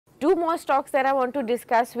Two more stocks that I want to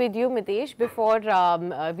discuss with you, Mitesh, before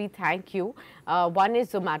we thank you. One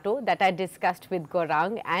is Zomato that I discussed with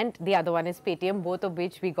Gaurang, and the other one is Paytm, both of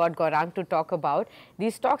which we got Gaurang to talk about.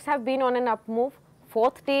 These stocks have been on an up move.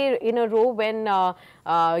 Fourth day in a row when,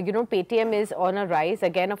 Paytm is on a rise.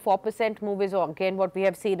 Again, a 4% move is again what we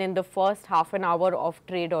have seen in the first half an hour of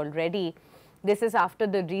trade already. This is after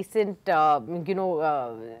the recent, crash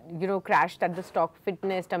that the stock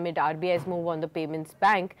witnessed amid RBI's move on the payments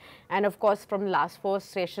bank. And of course, from last 4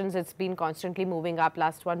 sessions, it's been constantly moving up.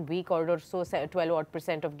 Last 1 week or so,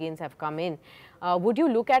 12% of gains have come in. Would you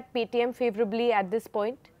look at Paytm favorably at this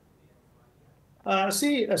point?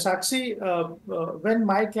 Sakshi, when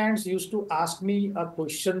my clients used to ask me a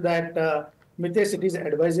question that, Mitesh, it is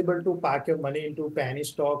advisable to park your money into penny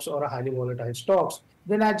stocks or a highly volatile stocks,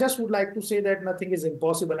 then I just would like to say that nothing is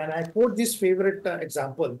impossible. And I quote this favorite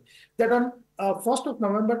example that on 1st of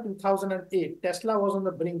November 2008, Tesla was on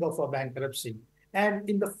the brink of a bankruptcy. And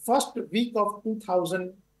in the first week of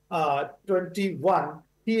 2021,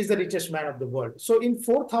 he is the richest man of the world. So in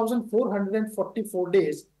 4,444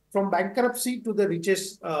 days, from bankruptcy to the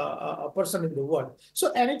richest person in the world.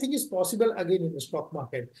 So anything is possible again in the stock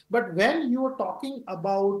market. But when you are talking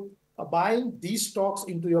about buying these stocks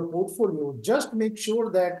into your portfolio, just make sure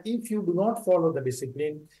that if you do not follow the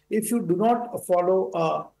discipline, if you do not follow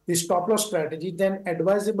the stop loss strategy, then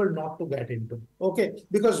advisable not to get into. Okay,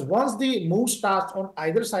 because once the move starts on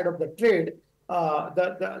either side of the trade,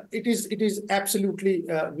 it is absolutely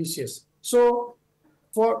vicious. So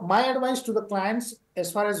for my advice to the clients, as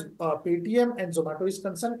far as Paytm and Zomato is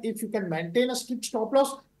concerned, if you can maintain a strict stop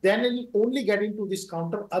loss, then it will only get into this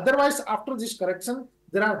counter. Otherwise, after this correction,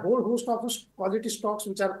 there are a whole host of quality stocks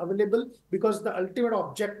which are available, because the ultimate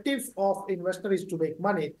objective of investor is to make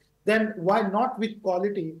money. Then why not with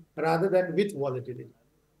quality rather than with volatility?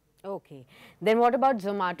 Okay. Then what about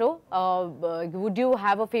Zomato? Would you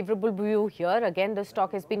have a favorable view here? Again, the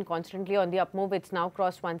stock has been constantly on the up move. It's now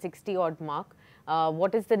crossed 160 odd mark.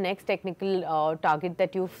 What is the next technical target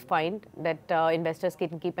that you find that investors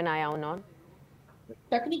can keep an eye on?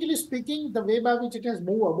 Technically speaking, the way by which it has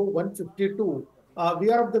moved above 152,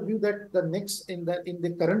 we are of the view that the next in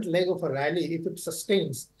the current leg of a rally, if it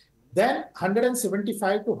sustains, then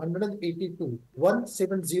 175 to 182,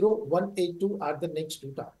 170, 182 are the next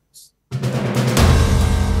two targets.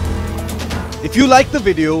 If you like the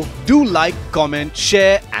video, do like, comment,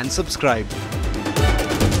 share and subscribe.